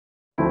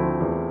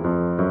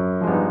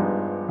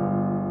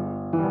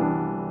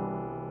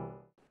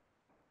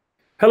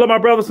Hello, my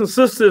brothers and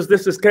sisters.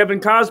 This is Kevin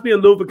Cosby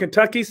in Louisville,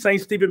 Kentucky, St.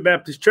 Stephen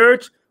Baptist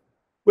Church,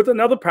 with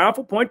another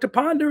powerful point to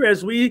ponder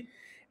as we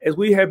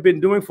have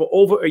been doing for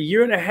over a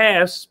year and a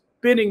half,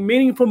 spending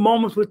meaningful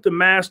moments with the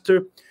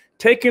Master,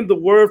 taking the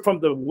word from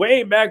the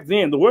way back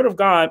then, the word of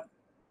God,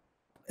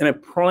 and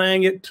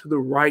applying it to the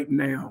right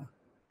now,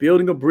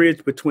 building a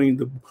bridge between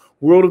the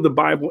world of the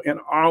Bible and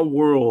our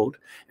world.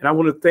 And I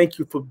want to thank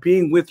you for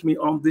being with me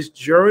on this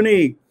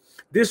journey.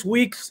 This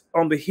week's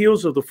on the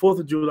heels of the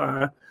 4th of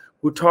July,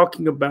 we're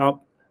talking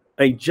about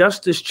a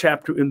justice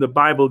chapter in the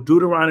Bible,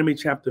 Deuteronomy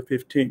chapter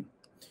 15.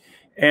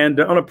 And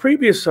on a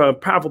previous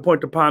powerful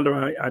point to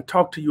ponder, I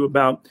talked to you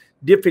about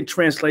different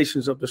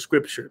translations of the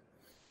scripture.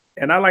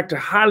 And I like to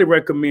highly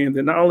recommend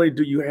that not only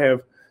do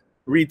you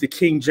read the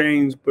King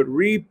James, but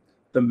read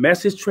the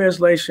Message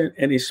translation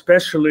and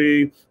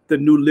especially the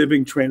New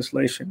Living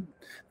Translation.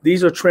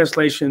 These are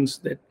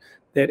translations that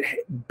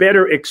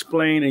better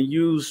explain and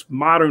use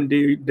modern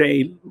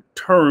day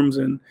terms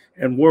and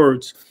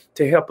words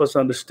to help us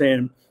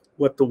understand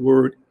what the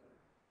word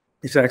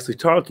is actually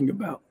talking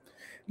about.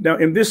 Now,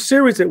 in this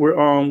series that we're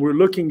on, we're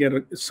looking at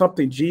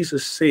something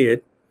Jesus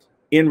said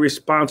in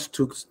response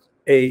to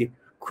a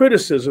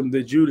criticism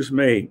that Judas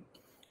made.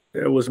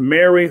 There was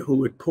Mary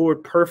who had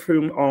poured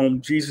perfume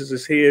on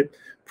Jesus's head,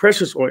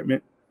 precious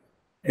ointment,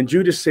 and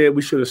Judas said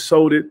we should have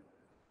sold it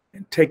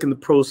and taken the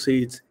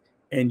proceeds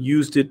and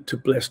used it to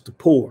bless the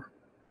poor.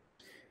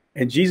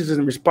 And Jesus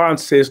in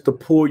response says, the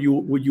poor you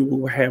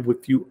will have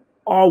with you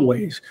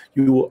always.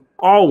 You will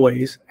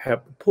always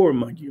have the poor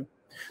among you.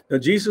 Now,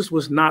 Jesus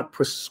was not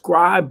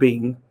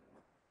prescribing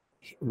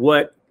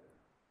what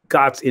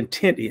God's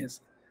intent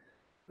is.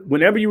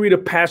 Whenever you read a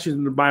passage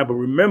in the Bible,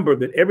 remember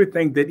that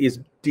everything that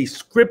is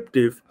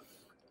descriptive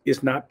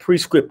is not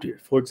prescriptive.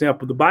 For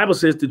example, the Bible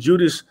says that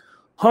Judas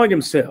hung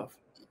himself.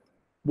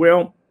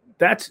 Well,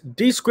 that's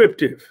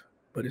descriptive,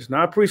 but it's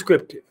not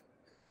prescriptive.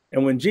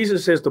 And when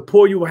Jesus says the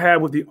poor you will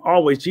have with you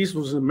always, Jesus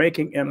was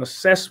making an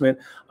assessment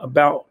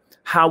about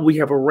how we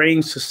have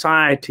arranged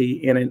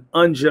society in an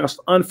unjust,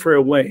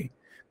 unfair way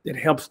that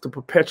helps to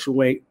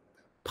perpetuate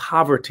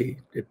poverty.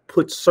 It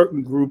puts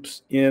certain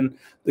groups in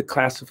the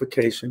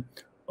classification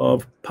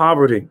of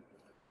poverty.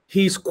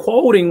 He's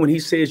quoting when he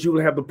says you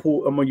will have the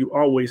poor among you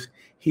always.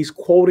 He's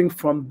quoting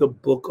from the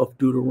book of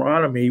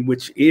Deuteronomy,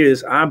 which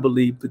is, I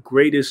believe, the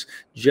greatest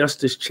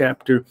justice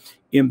chapter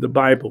in the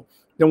Bible.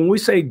 Now, when we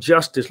say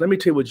justice, let me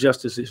tell you what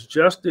justice is.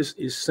 Justice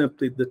is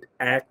simply the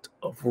act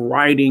of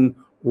righting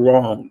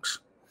wrongs.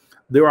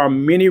 There are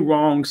many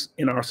wrongs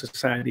in our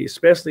society,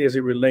 especially as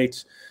it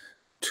relates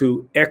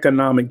to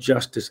economic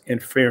justice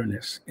and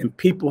fairness, and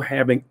people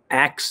having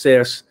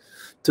access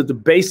to the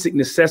basic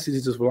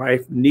necessities of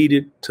life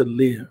needed to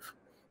live,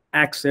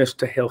 access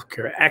to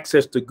healthcare,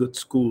 access to good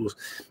schools,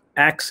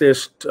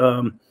 access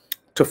to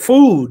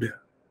food,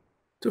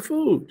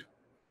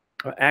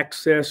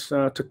 access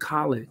to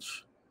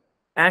college,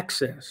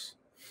 access.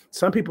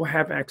 Some people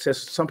have access,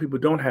 some people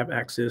don't have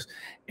access.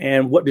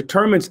 And what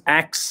determines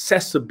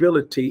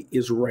accessibility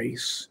is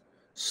race,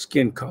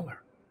 skin color.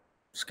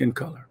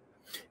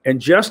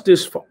 And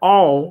justice for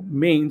all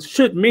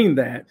should mean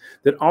that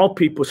all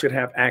people should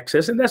have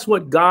access. And that's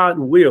what God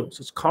wills.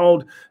 It's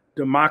called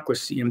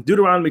democracy. And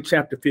Deuteronomy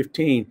chapter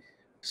 15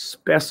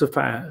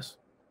 specifies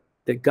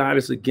that God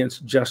is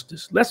against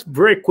justice. Let's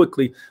very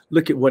quickly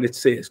look at what it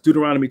says.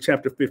 Deuteronomy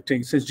chapter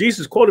 15. Since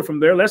Jesus quoted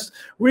from there, let's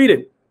read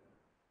it.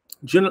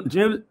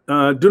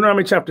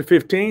 Deuteronomy chapter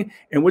 15,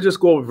 and we'll just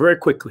go over very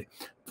quickly.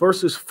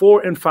 Verses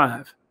 4 and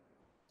 5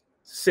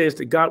 says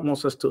that God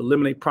wants us to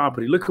eliminate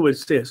poverty. Look at what it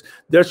says.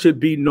 There should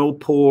be no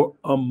poor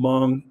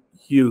among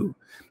you.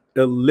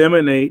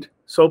 Eliminate.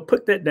 So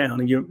put that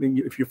down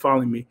if you're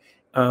following me.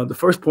 The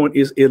first point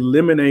is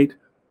eliminate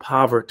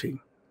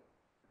poverty.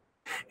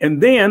 And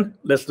then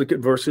let's look at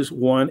verses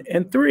 1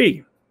 and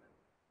 3.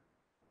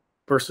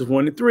 Verses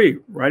 1 and 3.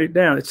 Write it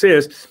down. It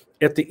says,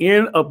 at the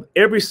end of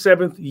every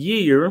 7th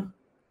year,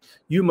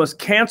 you must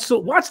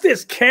cancel. Watch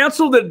this.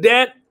 Cancel the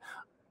debt.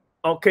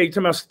 Okay, you're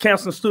talking about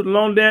canceling student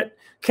loan debt.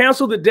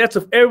 Cancel the debts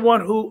of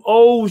everyone who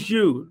owes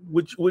you.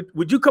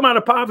 Would you come out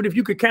of poverty if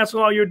you could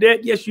cancel all your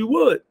debt? Yes, you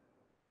would.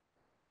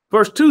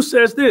 Verse 2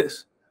 says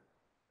this.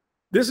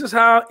 This is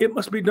how it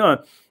must be done.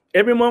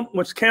 Everyone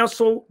must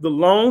cancel the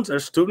loans or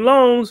student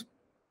loans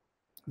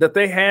that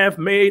they have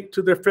made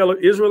to their fellow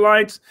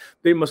Israelites.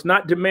 They must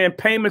not demand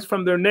payments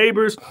from their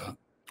neighbors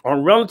or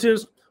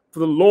relatives for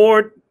the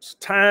Lord's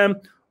time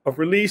of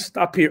release.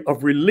 Stop here.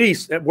 Of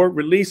release. That word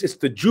release, it's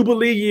the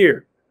Jubilee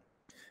year.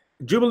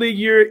 Jubilee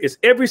year is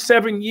every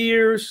 7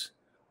 years.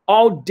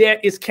 All debt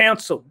is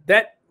canceled.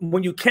 That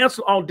when you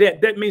cancel all debt,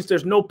 that means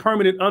there's no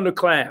permanent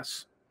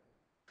underclass.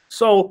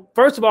 So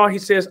first of all, he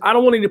says, I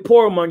don't want any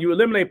poor among you.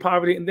 Eliminate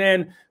poverty, and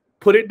then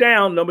put it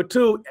down. Number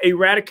 2,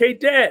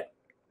 eradicate debt.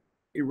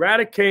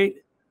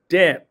 Eradicate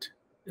debt.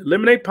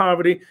 Eliminate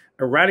poverty.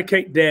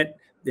 Eradicate debt.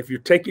 If you're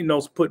taking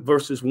notes, put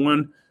verses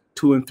 1,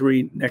 2, and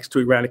 3 next to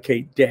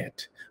eradicate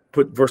debt.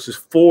 Put verses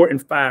 4 and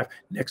 5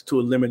 next to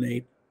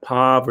eliminate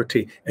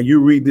poverty. And you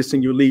read this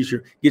in your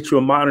leisure, get you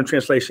a modern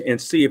translation and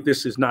see if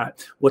this is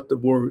not what the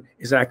word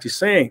is actually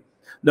saying.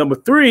 Number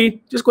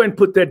 3, just go ahead and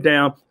put that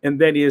down, and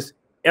that is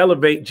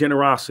elevate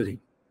generosity.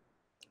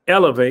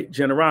 Elevate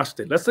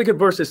generosity. Let's look at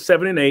verses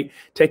 7 and 8.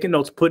 Taking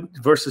notes, put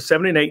verses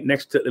 7 and 8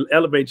 next to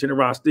elevate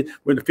generosity.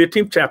 We're in the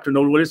 15th chapter.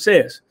 Note what it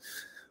says.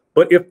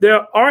 But if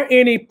there are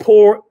any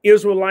poor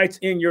Israelites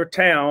in your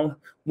town,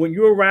 when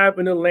you arrive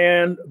in the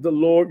land the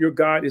Lord your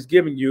God is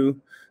giving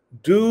you,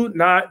 do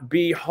not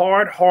be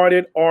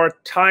hard-hearted or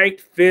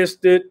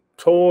tight-fisted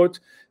towards.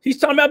 He's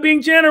talking about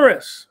being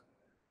generous.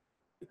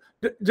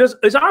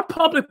 Is our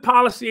public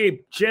policy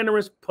a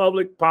generous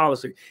public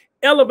policy?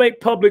 Elevate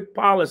public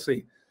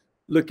policy.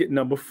 Look at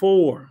number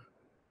 4.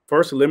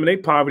 First,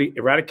 eliminate poverty,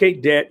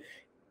 eradicate debt,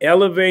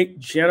 elevate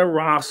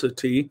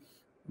generosity.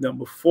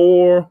 Number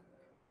 4,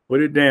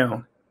 put it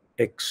down,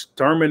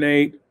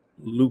 exterminate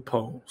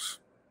loopholes.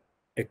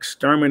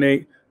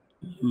 Exterminate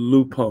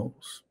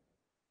loopholes.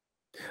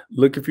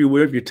 Look, if you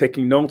will, if you're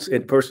taking notes,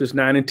 at verses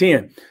 9 and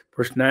 10.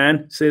 Verse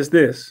 9 says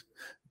this: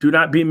 do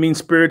not be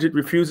mean-spirited,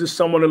 refuses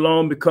someone a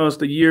loan because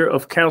the year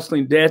of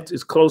canceling debt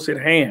is close at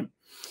hand.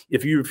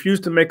 If you refuse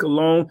to make a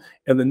loan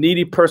and the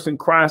needy person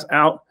cries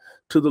out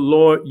to the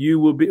Lord, you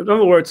will be. In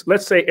other words,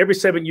 let's say every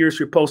 7 years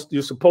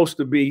you're supposed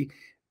to be,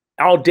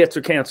 all debts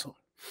are canceled.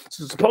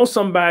 So suppose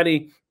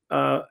somebody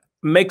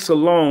makes a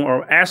loan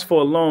or asks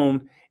for a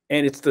loan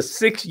and it's the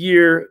 6th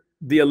year,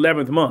 the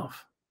 11th month.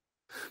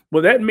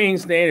 Well, that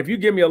means then if you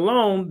give me a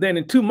loan, then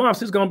in 2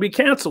 months it's going to be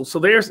canceled. So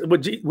there's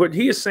what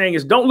he is saying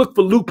is don't look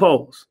for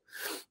loopholes.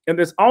 And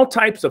there's all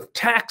types of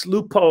tax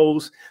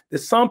loopholes that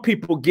some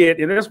people get.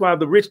 And that's why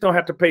the rich don't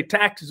have to pay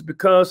taxes,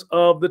 because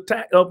of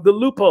the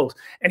loopholes.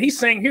 And he's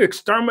saying here,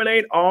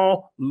 exterminate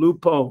all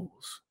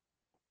loopholes.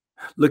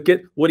 Look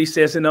at what he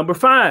says in number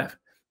 5.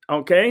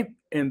 Okay.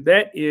 And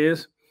that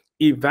is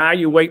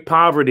evaluate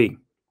poverty.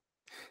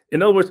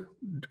 In other words,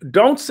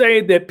 don't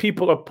say that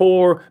people are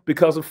poor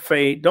because of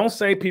fate. Don't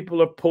say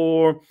people are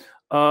poor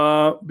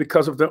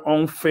because of their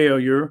own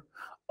failure,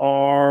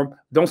 or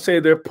don't say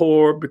they're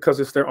poor because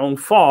it's their own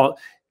fault.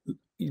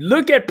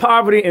 Look at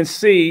poverty and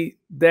see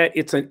that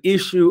it's an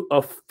issue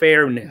of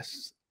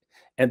fairness.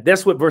 And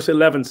that's what verse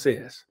 11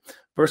 says.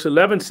 Verse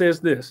 11 says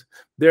this: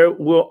 there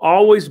will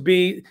always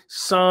be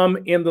some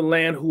in the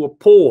land who are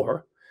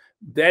poor.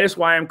 That is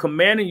why I'm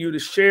commanding you to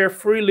share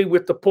freely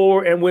with the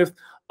poor and with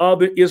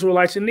other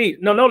Israelites in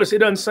need. No, notice he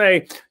doesn't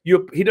say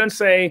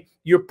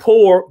you're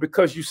poor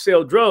because you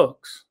sell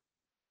drugs.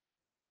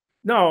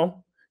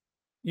 No,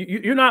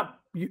 you're not.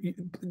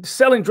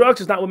 Selling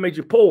drugs is not what made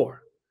you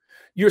poor.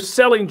 You're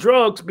selling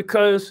drugs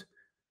because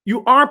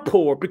you are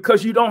poor,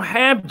 because you don't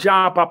have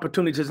job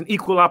opportunities and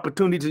equal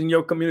opportunities in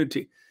your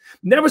community.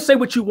 Never say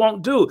what you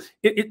won't do.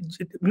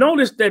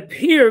 Notice that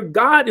here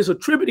God is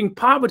attributing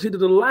poverty to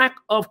the lack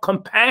of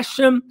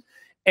compassion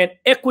and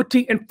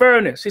equity and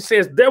fairness. He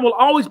says there will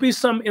always be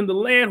some in the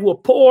land who are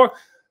poor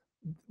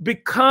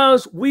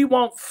because we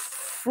won't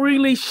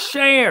freely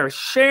share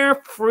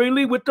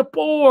freely with the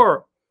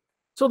poor.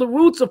 So the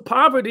roots of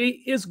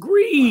poverty is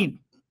greed.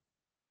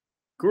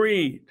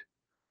 Greed.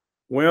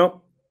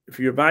 Well, if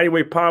you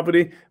evaluate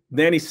poverty,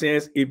 then he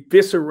says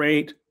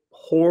eviscerate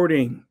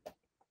hoarding.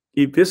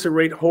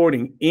 Eviscerate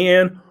hoarding.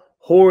 In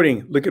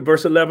hoarding. Look at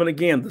verse 11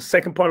 again. The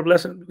second part of the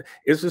lesson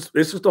is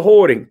just the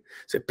hoarding. It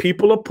said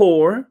people are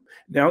poor.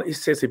 Now it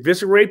says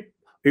eviscerate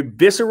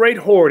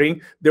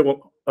hoarding. There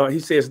will, he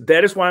says,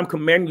 that is why I'm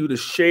commanding you to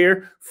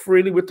share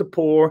freely with the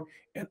poor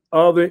and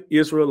other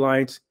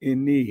Israelites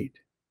in need.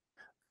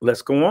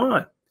 Let's go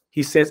on.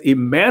 He says,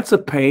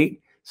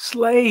 emancipate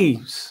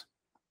slaves.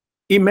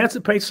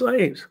 Emancipate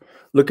slaves.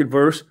 Look at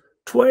verse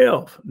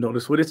 12.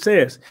 Notice what it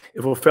says.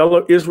 If a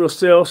fellow Israel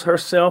sells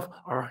herself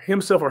or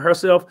himself or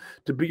herself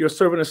to be your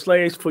servant or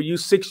slaves for you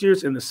 6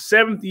 years, in the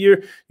 7th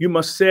year, you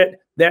must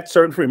set that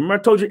servant free. Remember I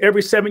told you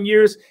every 7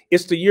 years,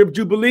 it's the year of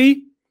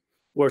Jubilee,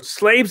 where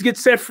slaves get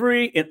set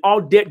free and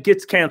all debt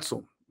gets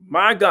canceled.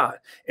 My God.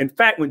 In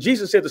fact, when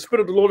Jesus said, the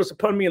Spirit of the Lord is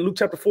upon me in Luke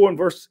chapter 4 and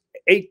verse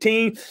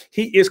 18,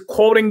 he is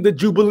quoting the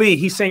Jubilee.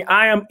 He's saying,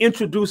 I am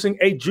introducing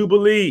a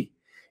Jubilee.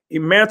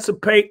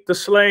 Emancipate the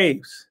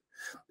slaves.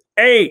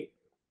 8,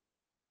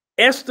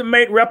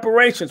 estimate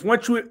reparations.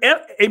 Once you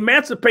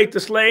emancipate the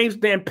slaves,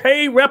 then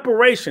pay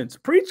reparations.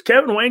 Preach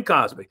Kevin Wayne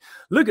Cosby.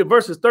 Look at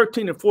verses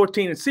 13 and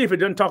 14 and see if it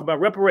doesn't talk about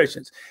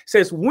reparations. It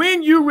says,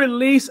 when you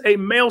release a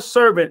male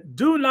servant,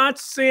 do not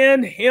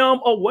send him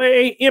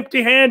away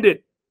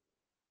empty-handed.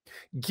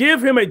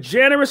 Give him a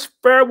generous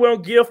farewell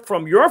gift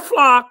from your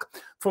flock,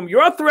 from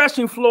your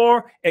threshing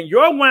floor and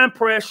your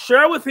winepress.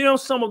 Share with him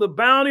some of the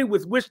bounty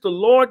with which the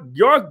Lord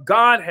your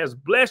God has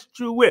blessed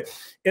you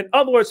with. In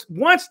other words,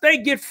 once they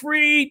get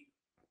freed,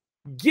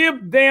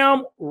 give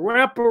them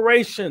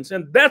reparations.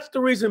 And that's the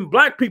reason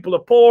black people are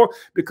poor,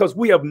 because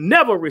we have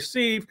never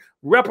received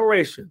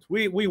reparations.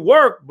 We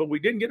work, but we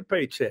didn't get a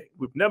paycheck.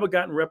 We've never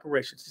gotten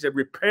reparations. He said,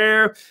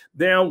 repair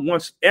them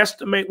once,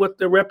 estimate what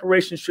the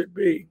reparations should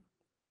be.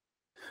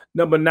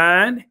 Number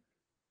 9,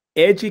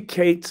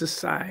 educate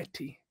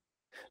society.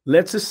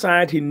 Let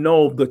society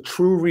know the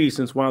true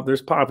reasons why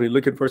there's poverty.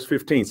 Look at verse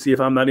 15. See if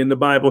I'm not in the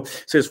Bible.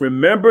 It says,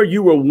 remember,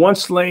 you were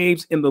once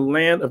slaves in the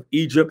land of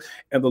Egypt,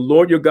 and the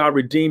Lord your God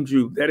redeemed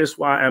you. That is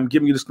why I'm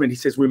giving you this command. He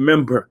says,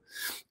 remember.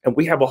 And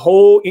we have a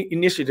whole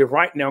initiative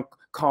right now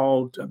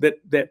called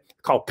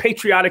called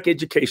patriotic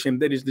education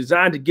that is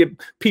designed to get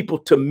people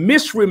to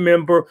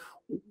misremember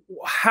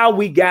how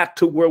we got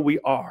to where we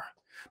are.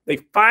 They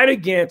fight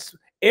against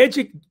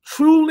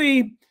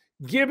truly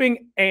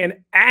giving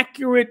an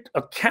accurate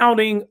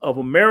accounting of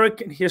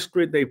American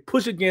history. They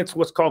push against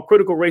what's called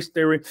critical race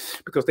theory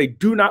because they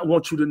do not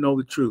want you to know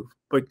the truth.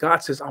 But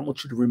God says, I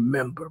want you to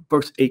remember.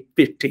 Verse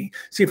 8:15.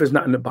 See if it's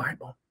not in the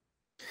Bible.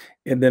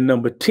 And then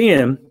number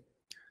 10,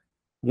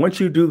 once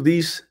you do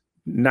these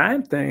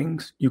 9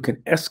 things, you can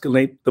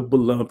escalate the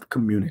beloved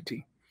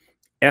community.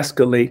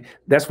 Escalate.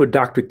 That's what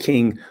Dr.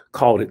 King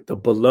called it, the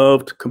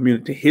beloved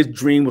community. His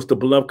dream was the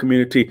beloved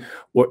community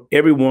where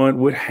everyone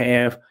would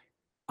have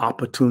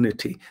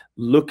opportunity.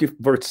 Look at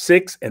verse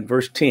 6 and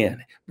verse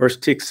 10. Verse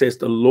 6 says,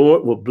 the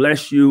Lord will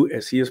bless you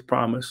as he has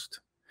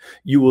promised.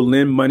 You will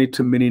lend money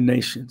to many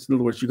nations. In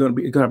other words, you're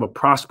going to have a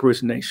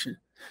prosperous nation.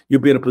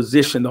 You'll be in a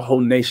position, the whole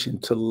nation,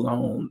 to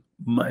loan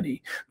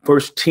money.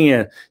 Verse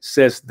 10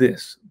 says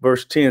this.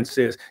 Verse 10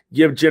 says,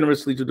 give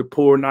generously to the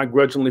poor, not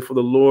grudgingly, for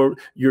the Lord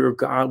your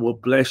God will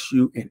bless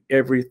you in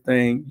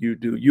everything you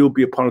do. You'll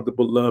be a part of the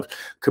beloved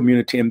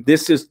community. And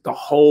this is the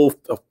whole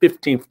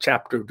 15th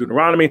chapter of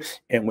Deuteronomy.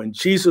 And when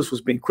Jesus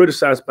was being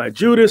criticized by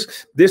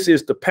Judas, this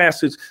is the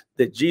passage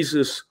that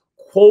Jesus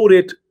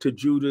quoted to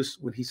Judas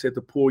when he said,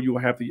 the poor you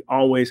will have to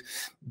always.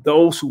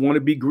 Those who want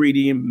to be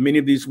greedy, and many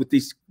of these with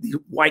these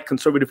white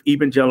conservative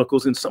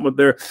evangelicals and some of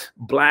their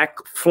black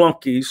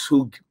flunkies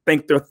who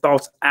think their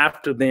thoughts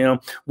after them,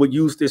 would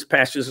use this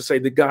passage to say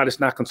that God is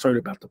not concerned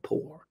about the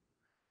poor.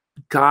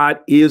 God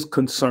is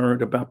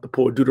concerned about the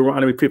poor.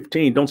 Deuteronomy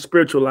 15, don't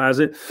spiritualize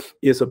it,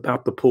 is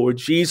about the poor.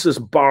 Jesus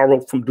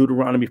borrowed from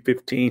Deuteronomy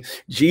 15.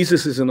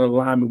 Jesus is in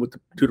alignment with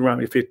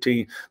Deuteronomy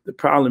 15. The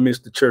problem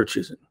is the church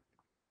isn't.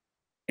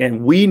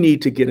 And we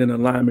need to get in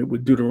alignment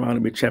with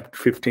Deuteronomy chapter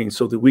 15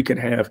 so that we can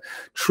have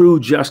true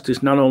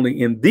justice, not only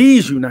in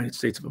these United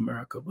States of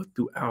America, but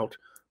throughout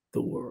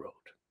the world.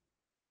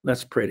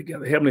 Let's pray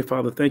together. Heavenly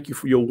Father, thank you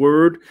for your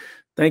word.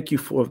 Thank you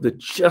for the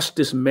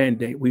justice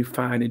mandate we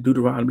find in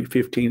Deuteronomy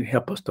 15 and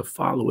help us to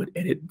follow it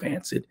and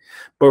advance it,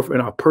 both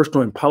in our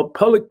personal and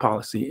public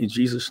policy. In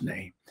Jesus'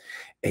 name,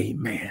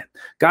 amen.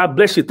 God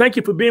bless you. Thank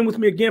you for being with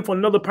me again for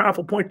another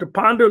powerful point to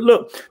ponder.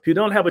 Look, if you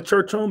don't have a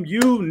church home,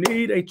 you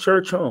need a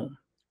church home.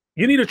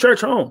 You need a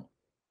church home.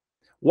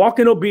 Walk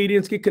in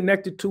obedience, get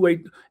connected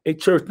to a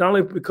church, not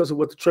only because of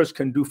what the church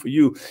can do for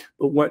you,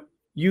 but what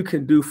you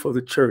can do for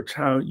the church,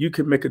 how you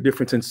can make a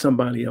difference in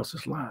somebody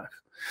else's life.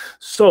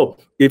 So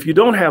if you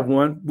don't have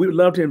one, we'd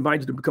love to invite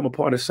you to become a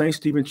part of St.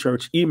 Stephen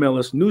Church. Email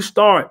us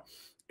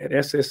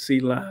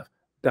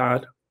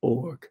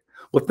newstart@ssclive.org.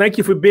 Well, thank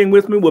you for being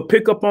with me. We'll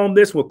pick up on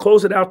this. We'll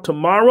close it out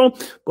tomorrow.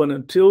 But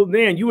until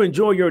then, you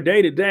enjoy your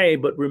day today.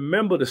 But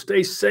remember to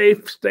stay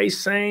safe, stay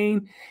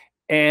sane.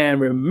 And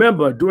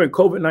remember, during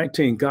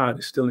COVID-19, God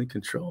is still in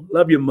control.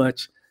 Love you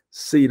much.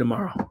 See you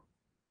tomorrow.